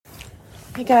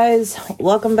Hey guys,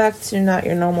 welcome back to Not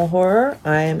Your Normal Horror.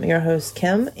 I'm your host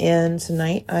Kim, and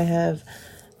tonight I have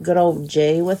good old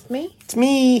Jay with me. It's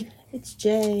me. It's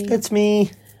Jay. It's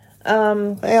me. Hey,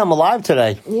 I'm alive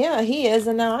today. Yeah, he is,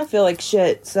 and now I feel like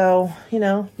shit. So,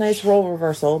 nice role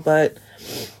reversal, but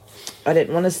I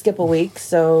didn't want to skip a week,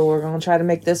 so we're going to try to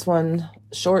make this one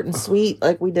short and sweet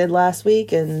like we did last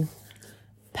week and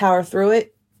power through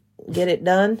it. Get it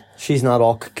done. She's not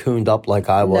all cocooned up like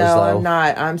I was, No, though. I'm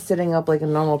not. I'm sitting up like a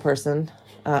normal person.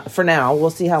 For now, we'll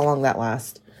see how long that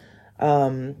lasts.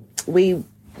 It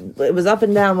was up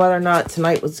and down whether or not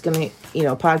tonight was going to,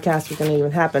 podcast was going to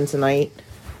even happen tonight.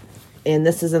 And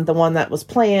this isn't the one that was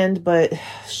planned, but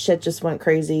shit just went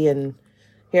crazy, and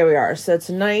here we are. So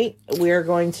tonight we're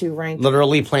going to rank.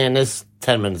 Literally planned this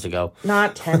 10 minutes ago.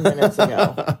 Not 10 minutes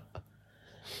ago.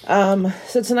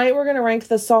 So tonight we're going to rank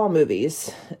the Saw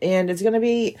movies, and it's going to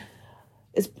be,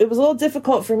 it was a little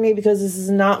difficult for me because this is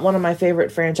not one of my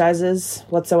favorite franchises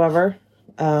whatsoever.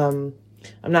 I'm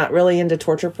not really into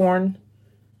torture porn.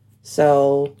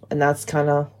 So, and that's kind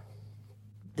of,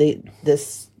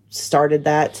 this started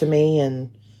that to me,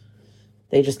 and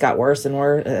they just got worse and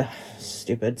worse.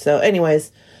 Stupid. So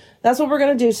anyways, that's what we're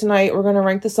going to do tonight. We're going to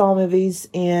rank the Saw movies,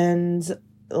 and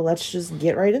let's just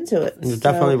get right into it. You're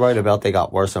definitely right about they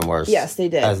got worse and worse. Yes, they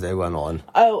did. As they went on.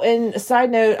 Oh, and a side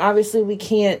note, obviously we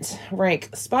can't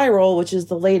rank Spiral, which is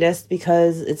the latest,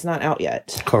 because it's not out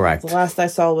yet. Correct. The last I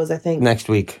saw was, I think, next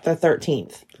week. the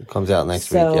 13th. It comes out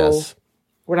next week, yes.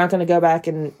 We're not going to go back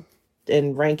and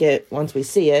rank it once we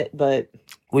see it, but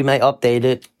we may update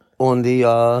it on the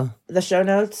show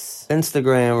notes,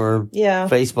 Instagram or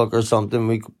Facebook or something.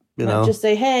 We just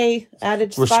say, hey,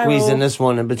 added we're Spiral. Squeezing this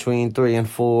one in between 3 and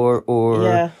 4, or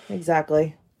yeah,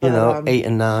 exactly. But, 8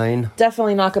 and 9.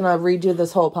 Definitely not going to redo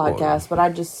this whole podcast, but I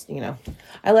just,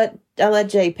 I let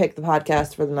Jay pick the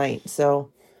podcast for the night,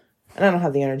 so, and I don't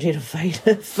have the energy to fight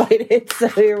it, so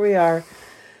here we are.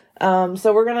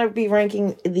 So we're going to be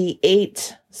ranking the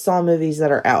 8 Saw movies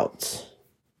that are out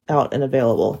and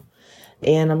available,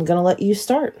 and I'm going to let you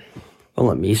start. Well,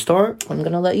 let me start? I'm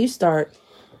going to let you start.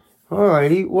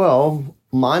 Alrighty, well,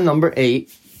 my number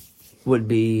 8 would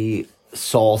be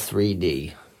Saw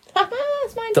 3D.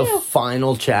 That's mine The too.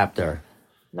 final chapter.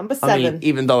 Number 7. I mean,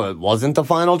 even though it wasn't the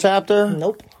final chapter.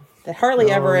 Nope. It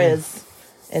hardly ever is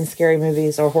in scary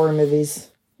movies or horror movies.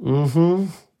 Mm-hmm.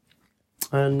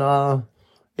 And, I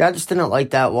just didn't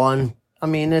like that one. I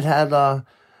mean, it had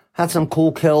some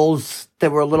cool kills that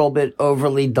were a little bit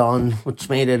overly done, which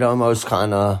made it almost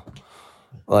kind of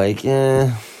like,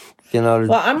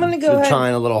 well, I'm going to go ahead.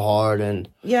 Trying a little hard. And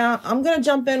yeah, I'm going to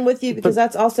jump in with you because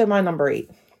that's also my number 8.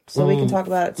 So we can talk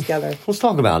about it together. Let's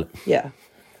talk about it. Yeah.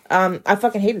 I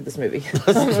fucking hated this movie.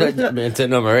 It's at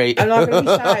number 8. I'm not going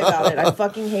to be shy about it. I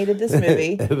fucking hated this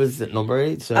movie. It was at number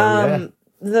 8, so yeah.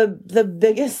 The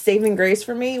biggest saving grace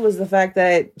for me was the fact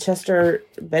that Chester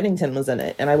Bennington was in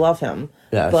it, and I love him.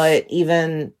 Yes. But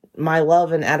even my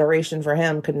love and adoration for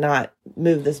him could not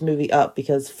move this movie up,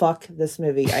 because fuck this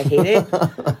movie. I hate it.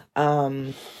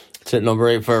 It's at number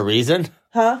 8 for a reason.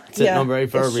 Huh? It's at number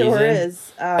 8 for a reason. Sure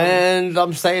is. And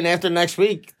I'm saying after next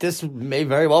week, this may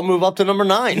very well move up to number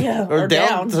 9. Yeah, or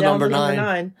down to number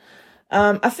 9.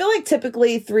 I feel like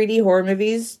typically 3D horror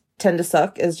movies tend to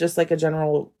suck, as just like a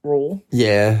general rule.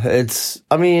 Yeah,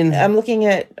 I'm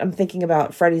thinking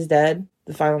about Freddy's Dead,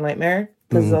 The Final Nightmare,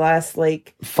 because the last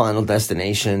Final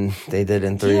Destination they did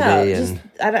in 3D,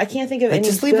 I can't think of any.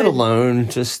 Just leave it alone.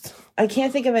 I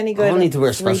can't think of any good. I don't need to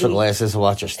wear 3D. special glasses to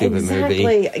watch a stupid movie.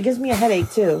 Exactly, it gives me a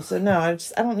headache too. So no, I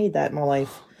don't need that in my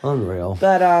life. Unreal.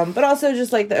 But also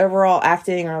just like the overall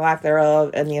acting or lack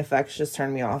thereof and the effects just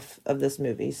turned me off of this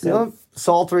movie. So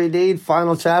Saw 3D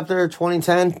final chapter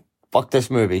 2010. Fuck this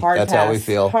movie. That's pass. how we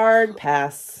feel. Hard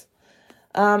pass.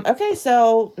 Okay,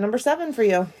 so number 7 for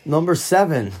you. Number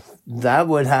 7, that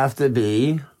would have to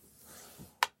be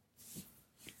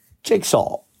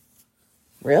Jigsaw.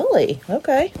 Really?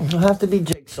 Okay. It'll have to be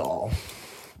Jigsaw.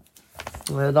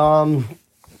 And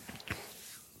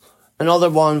another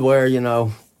one where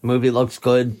movie looks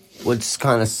good, which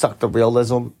kind of sucked the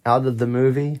realism out of the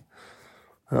movie.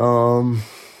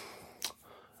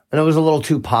 And it was a little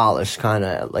too polished, kind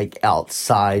of like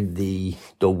outside the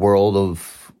world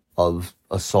of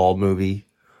a Saw movie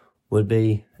would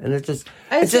be, and it just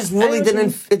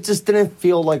didn't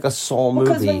feel like a Saw movie.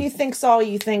 Because when you think Saw,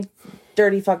 you think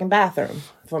dirty fucking bathroom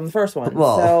from the first one.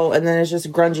 Well, and then it's just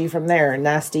grungy from there,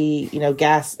 nasty, nerve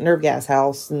gas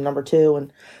house and number 2,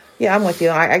 and yeah, I'm with you.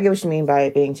 I get what you mean by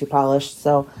it being too polished.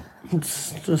 So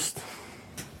it's just.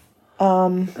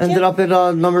 Ended up at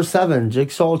number 7,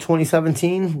 Jigsaw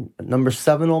 2017, number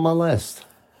 7 on my list.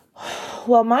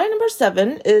 Well, my number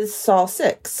 7 is Saw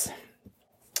 6.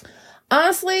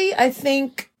 Honestly, I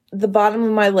think the bottom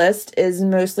of my list is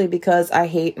mostly because I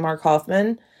hate Mark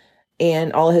Hoffman,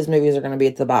 and all of his movies are going to be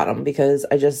at the bottom because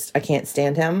I can't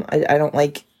stand him. I don't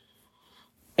like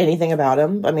anything about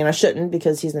him. I mean, I shouldn't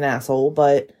because he's an asshole,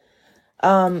 but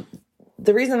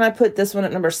the reason I put this one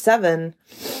at number 7,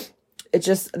 it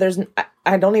just,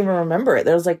 I don't even remember it.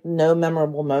 There's like no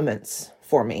memorable moments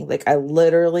for me. Like, I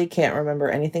literally can't remember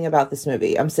anything about this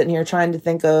movie. I'm sitting here trying to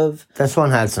think of... This one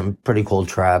had some pretty cool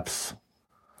traps.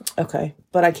 Okay,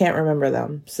 but I can't remember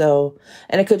them. So,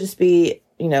 and it could just be,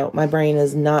 you know, my brain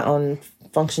is not on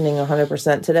functioning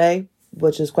 100% today,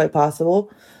 which is quite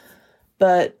possible.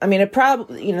 But, I mean, it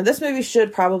probably, you know, this movie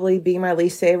should probably be my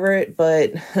least favorite,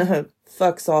 but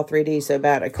fuck Saw 3D so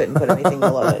bad I couldn't put anything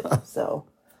below it. So,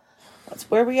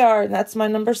 that's where we are, and that's my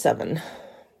number 7.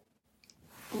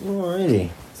 Alrighty.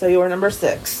 So, your number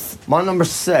 6. My number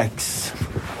 6.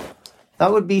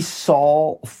 That would be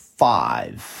Saw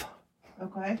 5.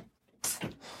 Okay.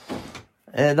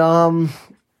 And,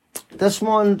 this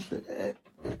one,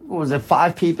 what was it,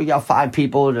 5 people? You got 5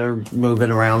 people that are moving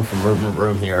around from room to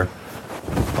room here.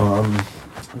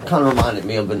 It kind of reminded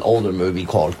me of an older movie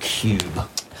called Cube.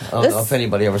 I don't know if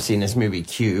anybody ever seen this movie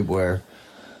Cube, where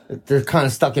they're kind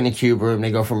of stuck in a cube room.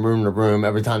 They go from room to room.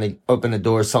 Every time they open the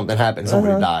door, something happens.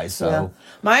 Somebody dies. So yeah.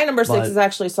 My number 6 is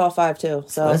actually Saw 5 too.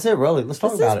 So that's it, really. Let's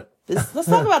talk about it. Let's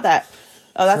talk about that.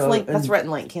 Oh, that's link. That's Rhett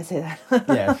and Link. Can't say that.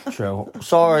 Yeah, true.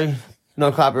 Sorry.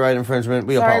 No copyright infringement.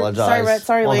 We apologize. Sorry, Rhett.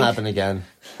 Sorry, Won't Link. happen again.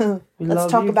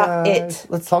 Let's talk about it.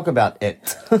 Let's talk about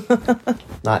it.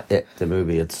 Not it, the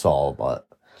movie. It's Saw, but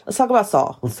let's talk about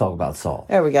Saw. Let's talk about Saw.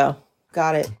 There we go.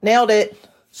 Got it. Nailed it.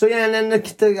 So yeah, and then I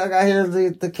got here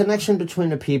the connection between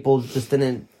the people just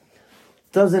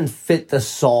doesn't fit the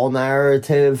Saw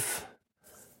narrative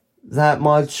that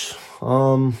much. I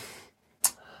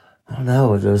don't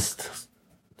know. Just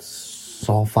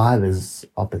Saw 5 is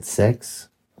up at 6.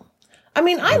 I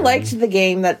mean, I liked the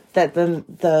game that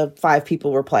the 5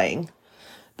 people were playing,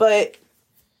 but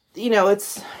you know,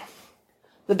 it's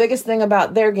the biggest thing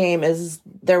about their game is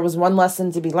there was one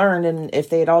lesson to be learned, and if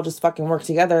they had all just fucking worked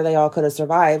together, they all could have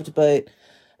survived. But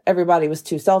everybody was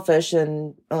too selfish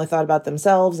and only thought about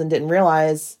themselves and didn't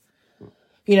realize,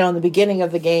 you know, in the beginning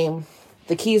of the game,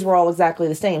 the keys were all exactly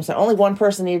the same. So only one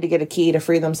person needed to get a key to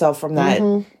free themselves from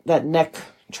that neck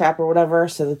trap or whatever,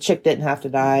 so the chick didn't have to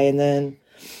die. And then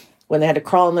when they had to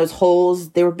crawl in those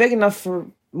holes, they were big enough for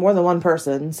more than one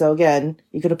person. So again,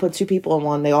 you could have put 2 people in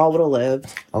one. They all would have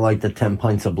lived. I like the 10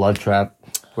 pints of blood trap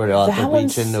where they all have to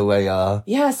reach into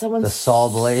the saw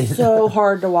blade. So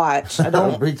hard to watch. I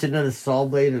don't reach into the saw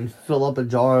blade and fill up a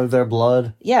jar of their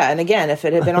blood. Yeah, and again, if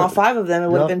it had been all 5 of them, it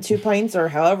would have been 2 pints or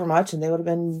however much, and they would have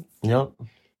been. Yep.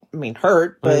 I mean,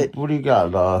 hurt, but what do you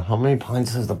got? How many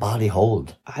pints does the body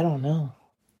hold? I don't know.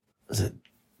 Is it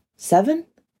 7?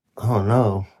 Oh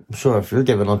no. I'm sure if you're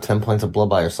giving up 10 pints of blood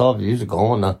by yourself, you usually go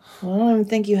on I don't even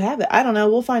think you have it. I don't know.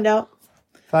 We'll find out.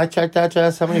 Fact check that,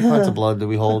 Jess. How many pints of blood do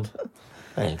we hold?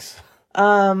 Thanks.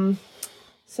 So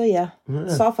yeah.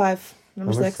 Saw 5,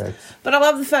 number 6. But I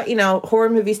love the fact, you know, horror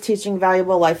movies teaching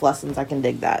valuable life lessons. I can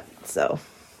dig that. So,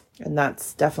 and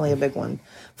that's definitely a big one.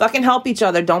 Fucking help each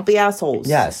other. Don't be assholes.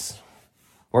 Yes.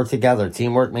 Work together.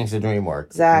 Teamwork makes the dream work.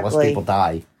 Exactly. Unless people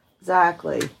die.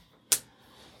 Exactly.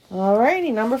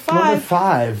 Alrighty, number 5. Number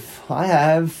 5. I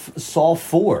have Saw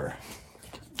 4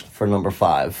 for number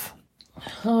 5.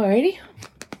 Alrighty.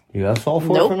 You have Saw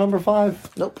 4 for number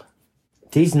 5? Nope.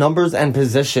 These numbers and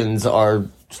positions are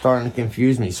starting to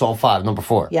confuse me. Saw 5, number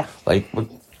 4. Yeah.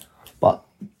 But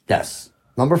yes.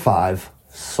 Number 5,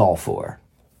 Saw 4.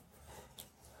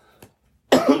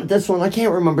 This one, I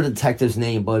can't remember the detective's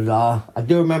name, but I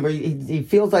do remember he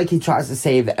feels like he tries to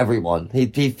save everyone. He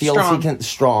feels Strom. he can...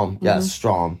 Strom. Yes,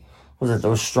 Strom. Was it? There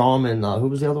was Strom and who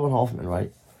was the other one? Hoffman,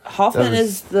 right? Hoffman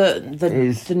is the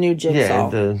new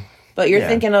Jigsaw. Yeah, but you're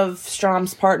thinking of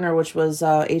Strom's partner, which was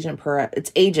Agent Perez.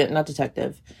 It's Agent, not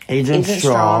Detective. Agent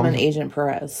Strom and Agent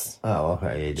Perez. Oh,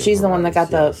 okay. Agent She's Perez, the one that got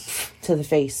to the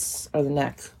face or the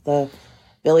neck.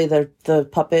 Billy, the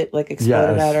puppet,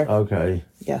 exploded at her. Okay.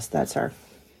 Yes, that's her.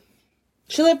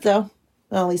 She lived, though.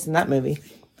 Well, at least in that movie.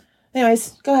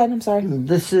 Anyways, go ahead. I'm sorry.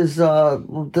 This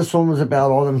one was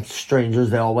about all them strangers.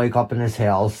 They all wake up in this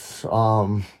house. They're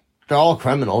all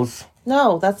criminals.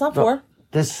 No, that's not 4.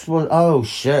 This was, oh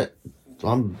shit.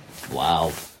 I'm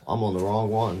on the wrong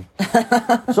one.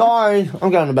 Sorry,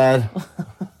 I'm going to bed.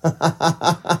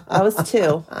 That was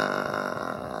 2.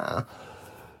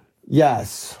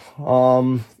 Yes.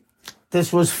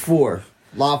 This was 4.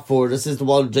 Lot 4. This is the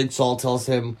one Jigsaw tells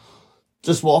him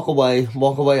just walk away.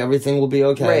 Walk away. Everything will be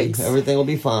okay. Riggs. Everything will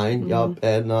be fine. Yup.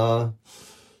 And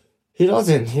he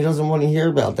doesn't want to hear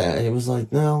about that. He was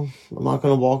like, no, I'm not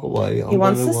going to walk away. He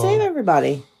wants to save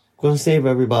everybody. Going to save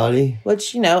everybody.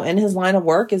 Which, in his line of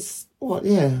work is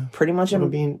pretty much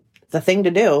the thing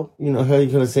to do. You know how you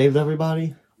could have saved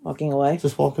everybody? Walking away.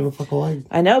 Just walking the fuck away.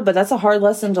 I know, but that's a hard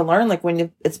lesson to learn. Like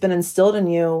when it's been instilled in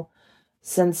you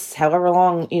since however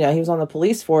long, he was on the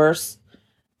police force,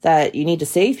 that you need to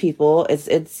save people.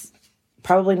 It's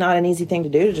probably not an easy thing to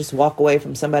do, to just walk away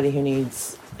from somebody who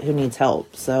needs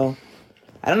help. So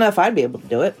I don't know if I'd be able to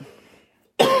do it.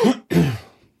 I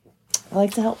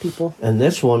like to help people. And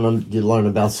this one, you learn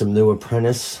about a new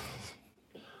apprentice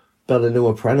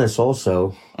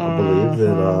also. I believe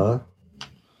that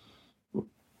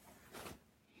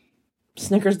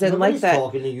Snickers didn't like that.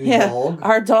 Talking to you, dog.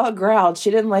 Our dog growled.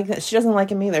 She didn't like that. She doesn't like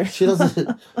him either. She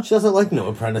doesn't like new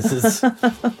apprentices.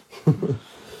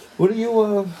 What do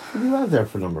you have there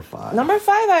for number 5? Number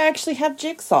 5, I actually have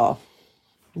Jigsaw.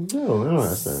 Oh,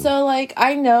 interesting. So,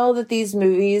 I know that these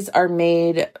movies are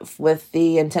made with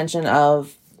the intention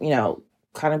of,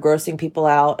 kind of grossing people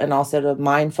out and also to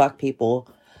mind fuck people.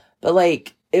 But, I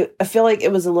feel like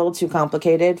it was a little too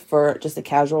complicated for just a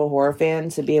casual horror fan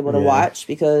to be able to watch,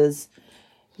 because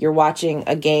you're watching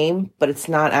a game, but it's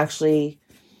not actually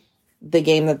the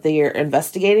game that they're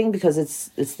investigating, because it's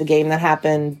the game that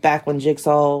happened back when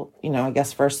Jigsaw, I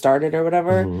guess first started or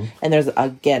whatever. Mm-hmm. And there's,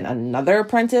 again, another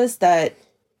apprentice that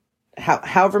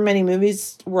however many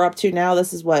movies we're up to now.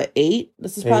 This is what, 8?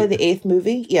 This is probably the 8th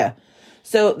movie. Yeah.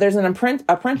 So there's an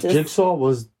apprentice. Jigsaw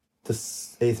was the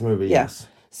 8th movie. Yeah. Yes.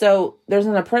 So there's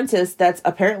an apprentice that's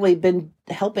apparently been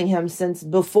helping him since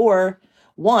before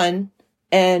 1,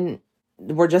 and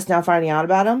we're just now finding out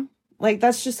about him.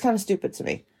 That's just kind of stupid to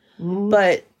me. Mm.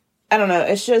 But I don't know.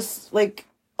 It's just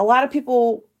a lot of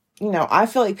people, I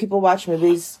feel like people watch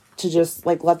movies to just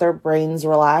let their brains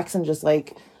relax and just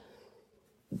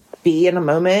be in a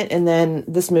moment. And then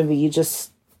this movie, you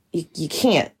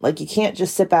can't. You can't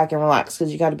just sit back and relax,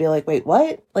 because you got to be wait,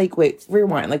 what? Wait,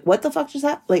 rewind. What the fuck just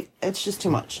happened? It's just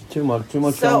too much. Too much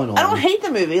so, going on. I don't hate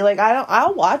the movie.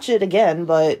 I'll watch it again,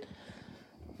 but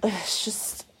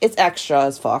it's extra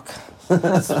as fuck.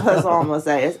 That's all I'm going to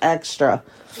say. It's extra.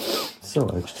 So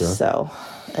extra. So,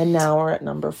 and now we're at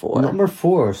number 4. Number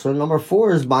 4. So number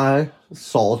 4 is my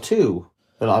Saw 2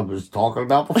 that I was talking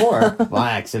about before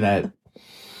by accident.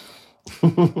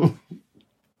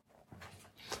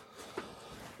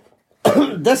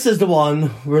 This is the one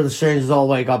where the strangers all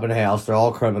wake up in the house. They're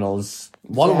all criminals.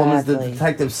 One of them is the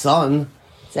detective's son.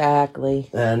 Exactly.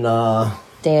 And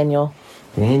Daniel.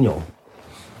 And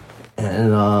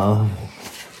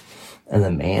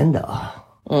Amanda.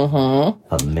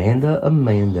 Mm-hmm. Amanda.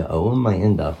 Oh,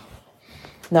 Amanda.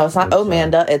 No, it's not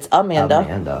Amanda. It's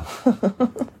Amanda.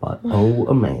 But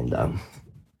Amanda.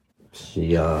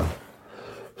 She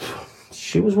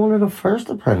was one of the first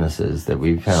apprentices that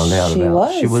we found out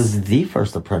about. She was the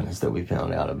first apprentice that we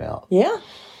found out about. Yeah.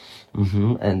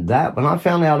 Mm-hmm. And that, when I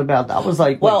found out about that, I was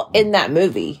like... Well, in that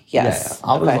movie, yes. Yeah,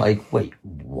 I was like, wait,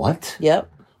 what?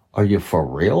 Yep. Are you for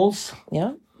reals?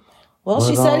 Yeah. Well,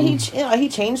 she said he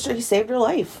changed her. He saved her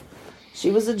life.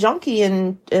 She was a junkie,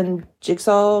 and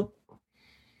Jigsaw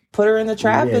put her in the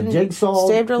trap and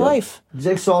saved her life.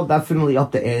 Jigsaw definitely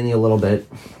upped the ante a little bit.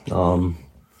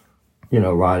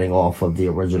 Riding off of the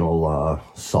original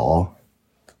Saw.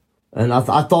 And I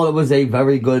thought it was a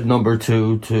very good number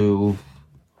 2 to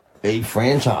a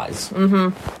franchise.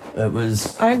 Mm-hmm. It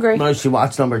was... I agree. Once you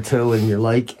watch number 2 and you're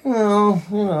like,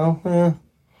 yeah.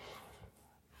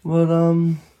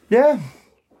 But, yeah.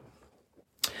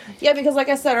 Yeah, because like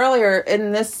I said earlier,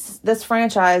 in this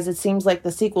franchise, it seems like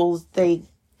the sequels, they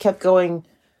kept going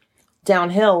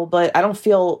downhill, but I don't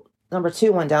feel number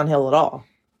 2 went downhill at all.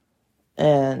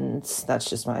 And that's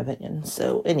just my opinion.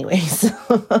 So anyways,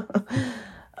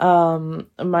 my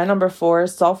number 4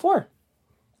 is Saw 4.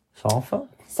 Saw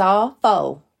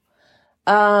 4.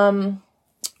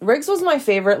 Riggs was my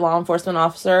favorite law enforcement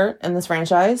officer in this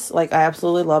franchise. I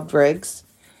absolutely loved Riggs.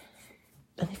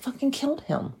 And they fucking killed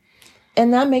him.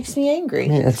 And that makes me angry. I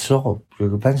mean, it's all,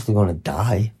 you're eventually going to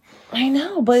die. I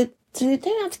know, but they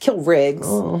didn't have to kill Riggs.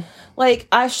 Oh. I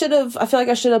feel like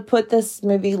I should have put this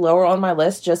movie lower on my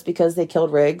list just because they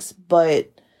killed Riggs.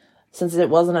 But since it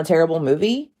wasn't a terrible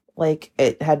movie,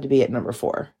 it had to be at number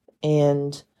 4.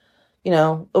 And,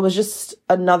 it was just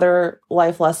another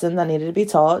life lesson that needed to be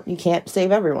taught. You can't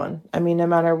save everyone. I mean, no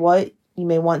matter what, you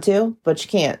may want to, but you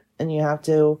can't. And you have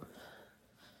to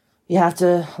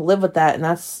live with that, and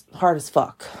that's hard as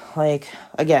fuck.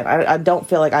 Again, I don't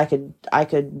feel like I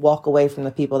could walk away from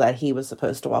the people that he was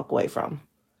supposed to walk away from.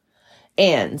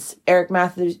 And Eric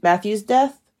Matthews'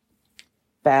 death,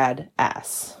 bad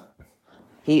ass.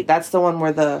 That's the one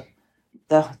where the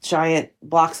giant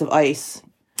blocks of ice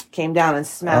came down and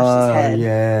smashed his head.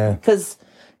 Yeah. Because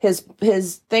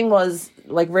his thing was,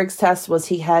 like, Riggs' test was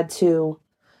he had to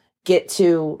get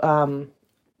to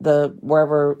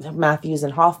wherever Matthews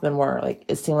and Hoffman were. Like,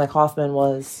 it seemed like Hoffman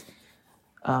was,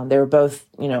 they were both,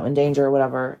 in danger or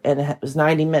whatever. And it was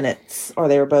 90 minutes or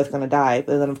they were both going to die.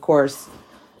 But then, of course,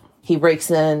 he breaks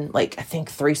in, like, I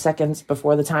think 3 seconds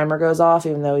before the timer goes off,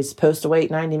 even though he's supposed to wait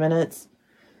 90 minutes.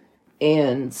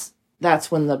 And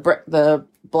that's when the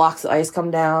blocks of ice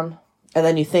come down. And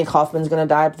then you think Hoffman's going to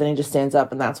die, but then he just stands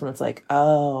up. And that's when it's like,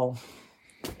 oh,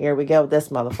 here we go with this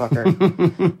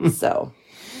motherfucker. So,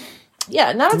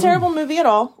 yeah, not a terrible movie at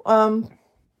all.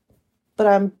 But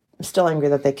I'm still angry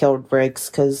that they killed Briggs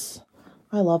because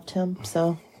I loved him.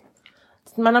 So,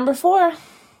 it's my number 4.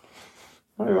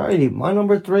 Alrighty, my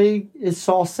number 3 is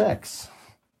Saw 6.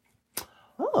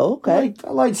 Oh, okay. I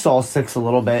like Saw 6 a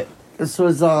little bit. This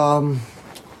was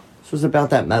about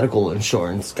that medical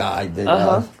insurance guy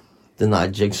that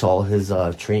denied Jigsaw his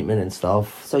treatment and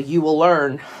stuff. So you will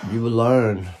learn. You will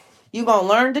learn. You gonna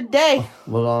learn today.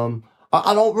 Well,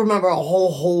 I don't remember a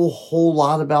whole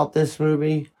lot about this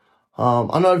movie.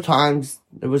 I know at times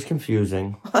it was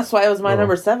confusing. That's why it was my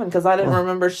number 7, because I didn't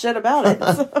remember shit about it.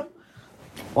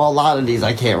 Well, a lot of these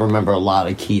I can't remember a lot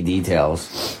of key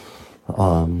details.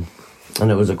 And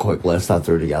it was a quick list I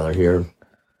threw together here.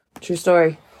 True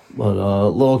story. But a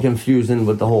little confusing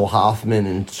with the whole Hoffman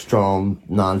and Strom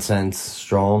nonsense.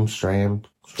 Strom.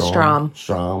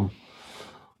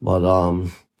 But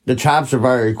the traps are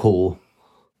very cool.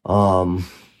 I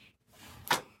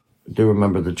do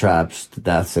remember the traps, the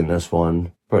deaths in this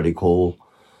one. Pretty cool.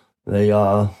 They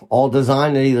all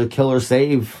designed to either kill or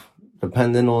save,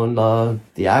 depending on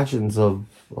the actions of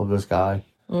this guy.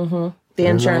 Mm-hmm. The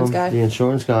insurance guy. The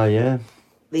insurance guy, yeah.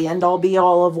 The end all be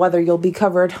all of whether you'll be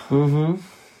covered. Mm-hmm.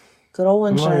 Good old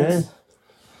insurance.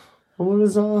 Oh, yeah.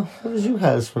 What does you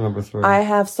have for number 3? I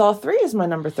have Saw 3 as my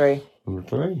number 3. Number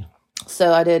 3.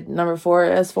 So I did number 4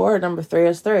 as 4, number 3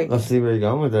 as 3. Let's see where you're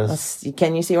going with this.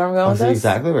 Can you see where I'm going with this? I see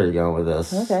exactly where you're going with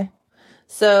this. Okay.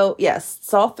 So, yes,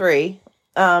 Saw 3.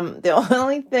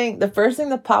 The first thing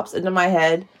that pops into my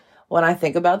head when I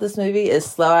think about this movie is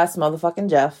slow-ass motherfucking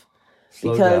Jeff.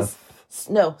 Slow-ass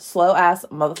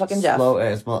motherfucking Jeff.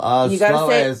 You gotta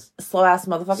say slow-ass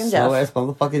motherfucking Jeff. Slow-ass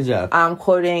motherfucking Jeff. I'm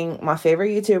quoting my favorite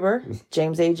YouTuber,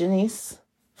 James A. Janice,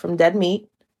 from Dead Meat,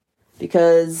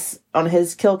 because on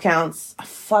his kill counts, I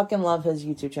fucking love his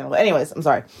YouTube channel. But anyways, I'm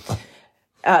sorry.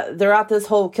 Throughout this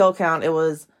whole kill count, it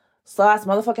was slow-ass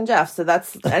motherfucking Jeff. So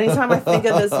that's, anytime I think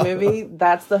of this movie,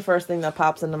 that's the first thing that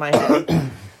pops into my head.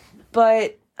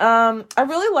 But I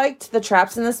really liked the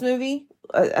traps in this movie.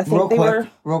 I think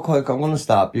Real quick, I'm going to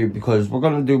stop you because we're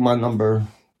going to do my number.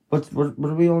 What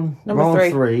are we on? Number we're 3.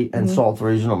 On 3, and Saw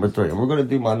 3 is number 3. And we're going to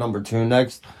do my number 2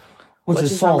 next, which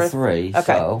is Saw 3. Okay.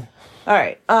 So. All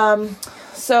right.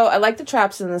 So I like the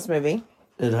traps in this movie.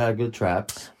 It had good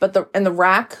traps. But the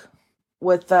rack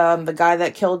with the guy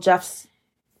that killed Jeff's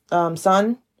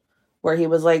son, where he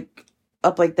was like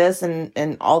up like this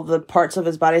and all the parts of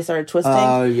his body started twisting.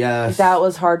 Oh, yes. That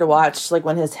was hard to watch. Like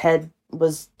when his head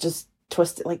was just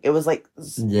twisted, like it was like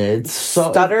it's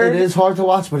stuttered. It is hard to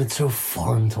watch, but it's so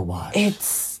fun to watch. I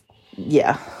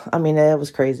mean, it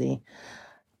was crazy.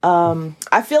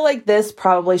 I feel like this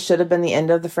probably should have been the end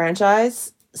of the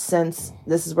franchise since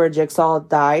this is where Jigsaw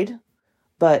died.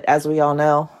 But as we all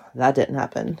know, that didn't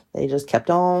happen. They just kept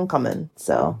on coming.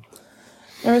 So,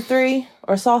 number 3,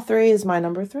 or Saw 3 is my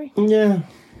number 3. Yeah.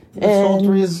 Saw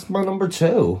 3 is my number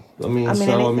 2.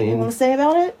 Anything you want to say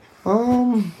about it? I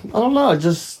don't know.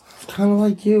 Just kind of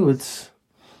like you.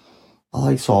 I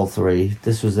like Saw 3.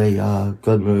 This was a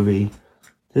good movie.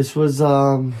 This was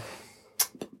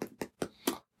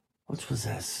what was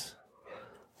this?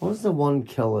 What was the one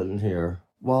killing here?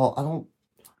 Well, I don't.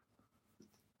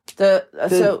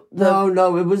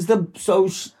 No, it was the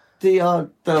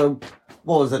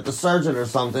what was it? The surgeon or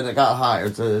something that got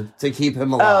hired to keep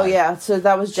him alive. Oh yeah, so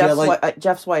that was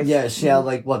Jeff's wife. Yeah, she had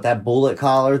that bullet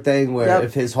collar thing where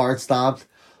if his heart stopped.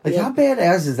 How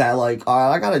badass is that? Like, all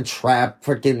right, I got a trap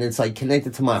freaking it's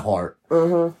connected to my heart.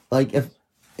 Mm-hmm. Like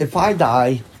if I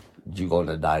die, you're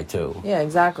gonna die too. Yeah,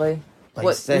 exactly.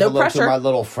 Say no hello pressure to my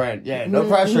little friend. Yeah, no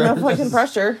pressure. No fucking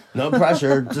pressure. No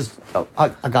pressure. Just I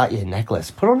got you a necklace.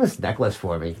 Put on this necklace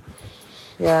for me.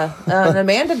 Yeah, and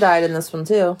Amanda died in this one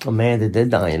too. Amanda did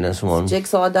die in this one.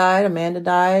 Jigsaw died. Amanda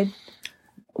died.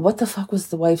 What the fuck was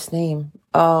the wife's name?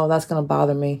 Oh, that's gonna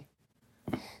bother me.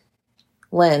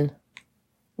 Lynn.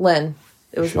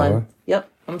 It was sure? Lynn. Yep,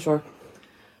 I'm sure.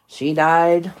 She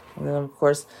died. And then, of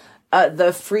course,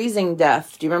 the freezing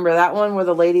death. Do you remember that one where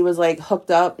the lady was, like,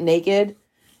 hooked up naked?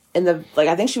 And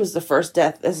I think she was the first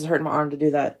death. This is hurting my arm to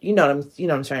do that. You know what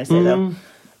I'm trying to say, though.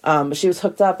 But she was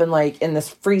hooked up in this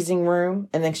freezing room,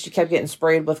 and then she kept getting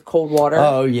sprayed with cold water.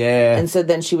 Oh, yeah. And so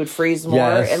then she would freeze more.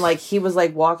 Yes. And, he was,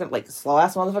 walking,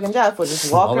 slow-ass motherfucking Jeff was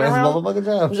just walking around.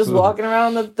 Walking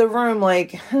around the room,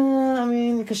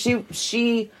 because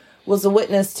she was a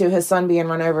witness to his son being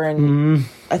run over, and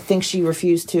I think she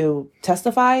refused to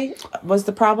testify was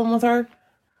the problem with her.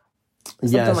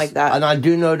 Something like that. And I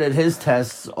do know that his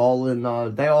tests they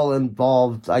all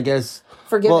involved, I guess,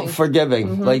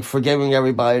 forgiving. Mm-hmm. Forgiving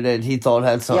everybody that he thought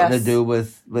had something to do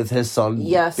with his son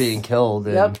being killed.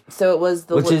 And, so it was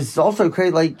which is also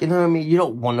crazy. You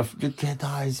don't want to, your kid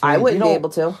dies. I wouldn't be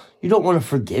able to. You don't want to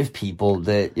forgive people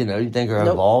that, you think are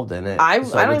involved in it. I don't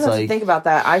even have to think about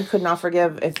that. I could not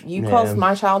forgive. If you caused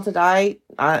my child to die,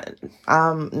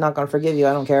 I'm not going to forgive you.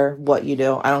 I don't care what you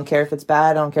do. I don't care if it's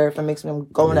bad. I don't care if it makes me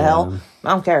go into hell. I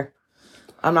don't care.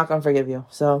 I'm not going to forgive you.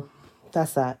 So,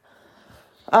 that's that.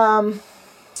 So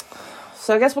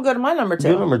I guess we'll go to my number 2.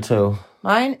 Your number 2.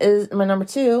 Mine is my number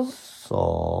 2.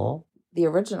 Saw. The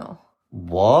original.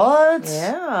 What?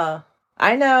 Yeah.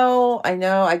 I know.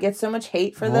 I get so much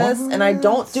hate for this, and I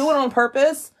don't do it on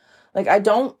purpose. I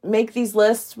don't make these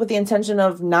lists with the intention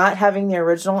of not having the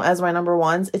original as my number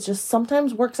 1s. It just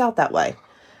sometimes works out that way.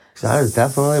 That is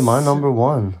definitely my number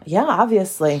 1. Yeah,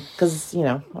 obviously, because, we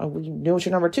knew what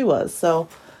your number 2 was. So,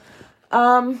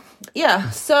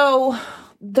 so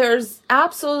there's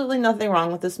absolutely nothing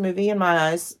wrong with this movie in my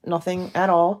eyes. Nothing at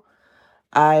all.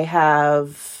 I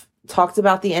have talked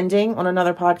about the ending on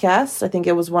another podcast. I think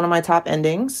it was one of my top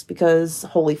endings because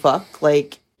holy fuck,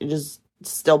 it just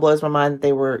still blows my mind that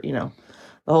they were, the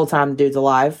whole time the dude's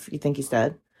alive. You think he's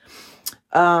dead.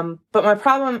 But my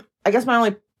problem, I guess my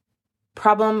only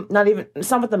problem,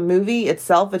 it's not with the movie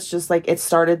itself. It's just it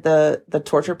started the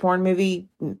torture porn movie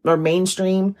or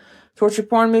mainstream torture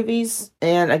porn movies.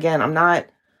 And again, I'm not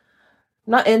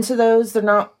into those. They're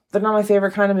not my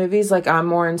favorite kind of movies. I'm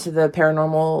more into the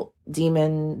paranormal,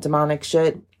 demonic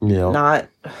shit. Yeah.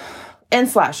 And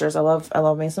slashers. I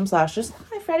love me some slashers.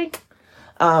 Hi, Freddie.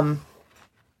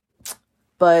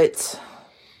 But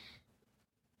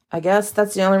I guess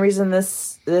that's the only reason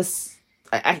the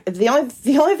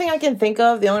only thing I can think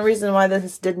of, the only reason why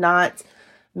this did not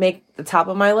make the top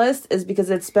of my list is because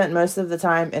it spent most of the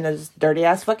time in a dirty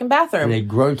ass fucking bathroom. In a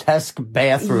grotesque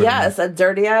bathroom. Yes, a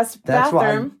dirty ass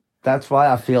bathroom. That's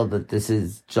why I feel that this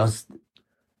is just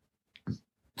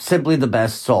simply the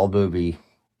best Saw movie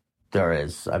there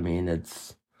is. I mean,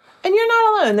 it's... And you're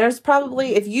not alone. There's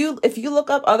probably, if you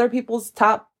look up other people's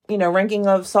top, ranking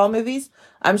of Saw movies,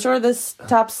 I'm sure this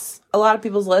tops a lot of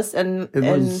people's list, and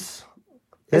it's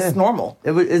normal.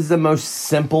 It's the most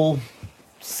simple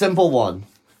one.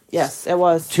 Yes, it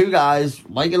was. 2 guys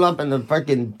waking up in the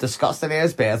freaking disgusting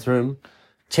ass bathroom,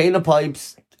 chain of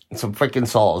pipes, and some freaking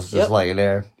saws just laying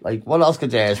there. What else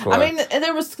could you ask for? I mean, and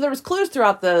there was clues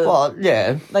throughout the... Well,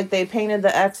 yeah. They painted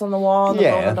the X on the wall, the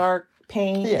glow-in-the-dark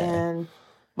paint, and...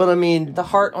 But I mean... The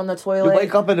heart on the toilet. You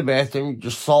wake up in the bathroom,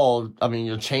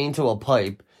 you're chained to a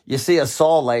pipe, you see a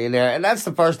saw laying there, and that's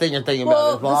the first thing you're thinking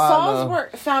about. Well, the saws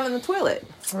weren't found in the toilet.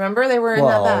 Remember? They were in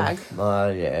that bag.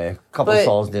 Yeah. A couple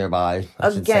saws nearby.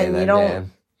 Again, you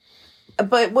don't...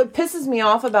 But what pisses me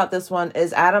off about this one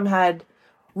is Adam had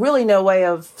really no way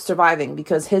of surviving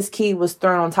because his key was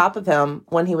thrown on top of him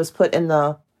when he was put in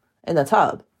the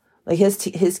tub.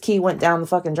 His key went down the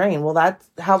fucking drain. Well,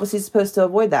 how was he supposed to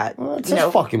avoid that? Well, that's his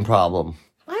fucking problem.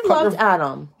 I loved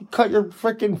Adam. Cut your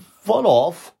freaking foot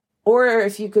off. Or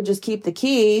if you could just keep the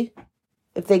key,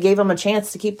 if they gave him a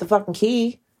chance to keep the fucking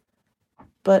key.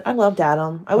 But I loved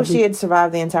Adam. I wish he had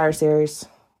survived the entire series.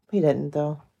 He didn't,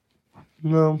 though.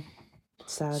 No.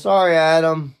 Sad. Sorry,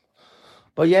 Adam.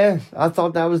 But yeah, I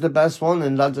thought that was the best one,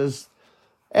 and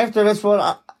after this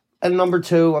one, and number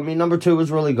 2, number 2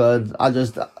 was really good. I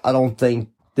don't think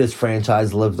this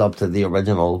franchise lived up to the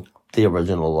original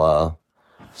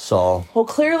Saw. Well,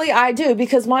 clearly I do,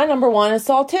 because my number 1 is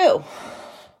Saw 2.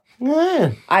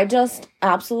 Yeah. I just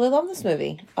absolutely love this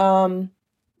movie.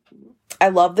 I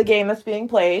love the game that's being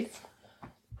played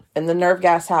in the nerve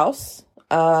gas house.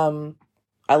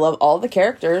 I love all the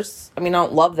characters. I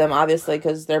don't love them, obviously,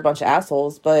 because they're a bunch of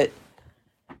assholes, but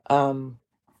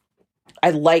I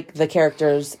like the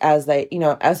characters as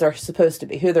as they're supposed to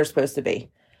be, who they're supposed to be.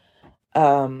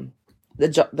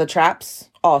 The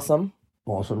traps, awesome.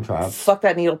 Awesome traps. Fuck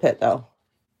that needle pit, though.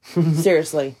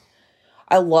 Seriously.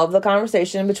 I love the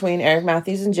conversation between Eric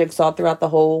Matthews and Jigsaw throughout the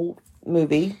whole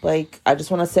movie. Like, I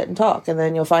just want to sit and talk, and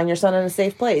then you'll find your son in a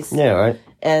safe place. Yeah, right.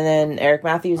 And then Eric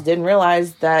Matthews didn't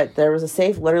realize that there was a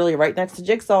safe literally right next to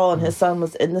Jigsaw, and his son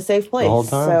was in the safe place. The whole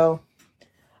time. So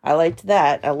I liked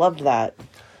that. I loved that.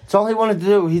 That's all he wanted to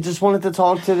do. He just wanted to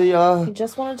talk to the. He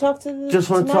just wanted to talk to the. Just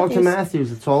wanted to talk to Matthews.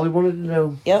 That's all he wanted to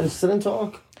do. Yep. Just sit and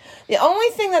talk. The only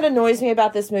thing that annoys me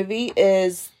about this movie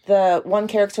is the one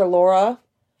character, Laura.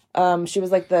 She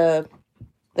was like the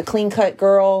clean cut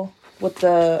girl with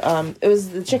the. It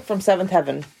was the chick from Seventh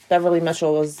Heaven. Beverly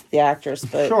Mitchell was the actress,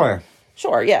 but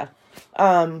sure, yeah.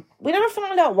 We never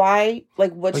found out why,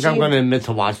 like, what like she... I'm going to admit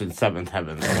to watching Seventh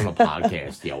Heaven on a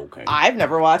podcast. Yeah, okay. I've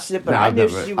never watched it, but I knew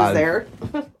she was there.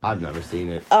 I've never seen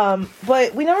it.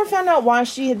 But we never found out why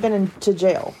she had been into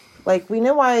jail. Like, we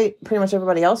knew why pretty much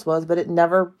everybody else was, but it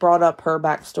never brought up her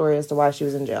backstory as to why she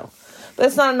was in jail. But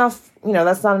it's not enough,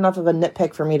 that's not enough of a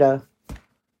nitpick for me to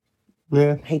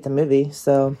hate the movie.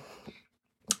 So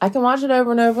I can watch it over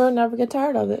and over and never get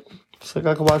tired of it. It's like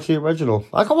I could watch the original.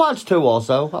 I could watch 2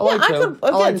 also. I like 2. I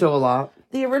like 2 a lot.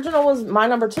 The original was my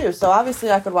number 2, so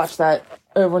obviously I could watch that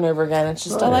over and over again. It's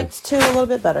just I liked 2 a little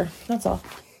bit better. That's all.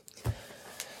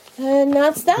 And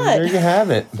that's that. There you have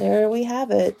it. There we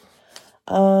have it.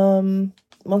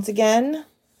 Once again,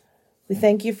 we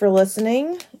thank you for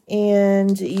listening.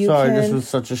 And this was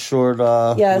such a short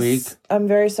week. I'm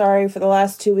very sorry for the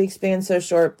last 2 weeks being so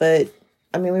short, but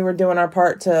I mean, we were doing our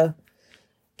part to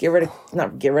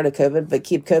not get rid of COVID, but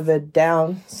keep COVID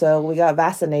down. So we got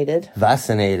vaccinated. We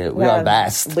are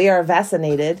vast. We are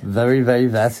vaccinated. Very, very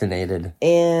vaccinated.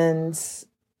 And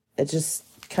it just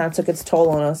kind of took its toll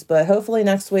on us. But hopefully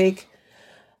next week,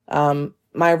 my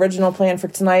original plan for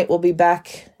tonight will be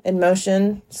back in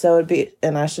motion.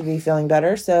 And I should be feeling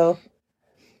better. So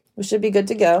we should be good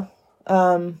to go.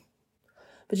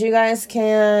 But you guys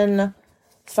can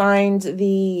find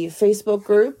the Facebook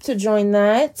group to join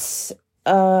that.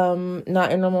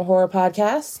 Not Your Normal Horror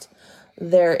Podcast.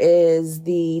 There is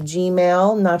the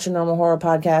Gmail, Not Your Normal Horror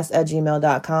Podcast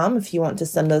 @gmail.com. If you want to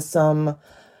send us some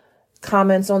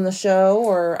comments on the show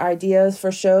or ideas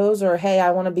for shows, or hey,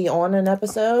 I want to be on an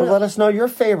episode. Or let us know your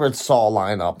favorite Saw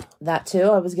lineup. That too.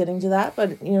 I was getting to that,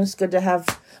 but it's good to have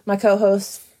my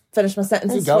co-host finish my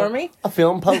sentences for me. I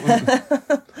feel potent.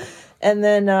 And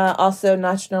then also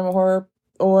Not Your Normal Horror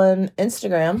on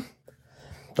Instagram.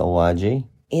 The YG.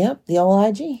 Yep, the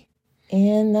old IG.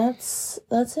 And that's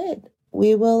it.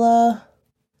 We will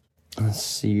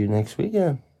see you next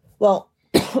weekend. Well,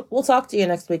 we'll talk to you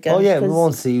next weekend. Oh yeah, we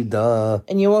won't see you, duh.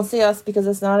 And you won't see us because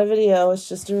it's not a video, it's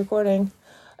just a recording.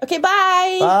 Okay,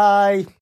 bye. Bye.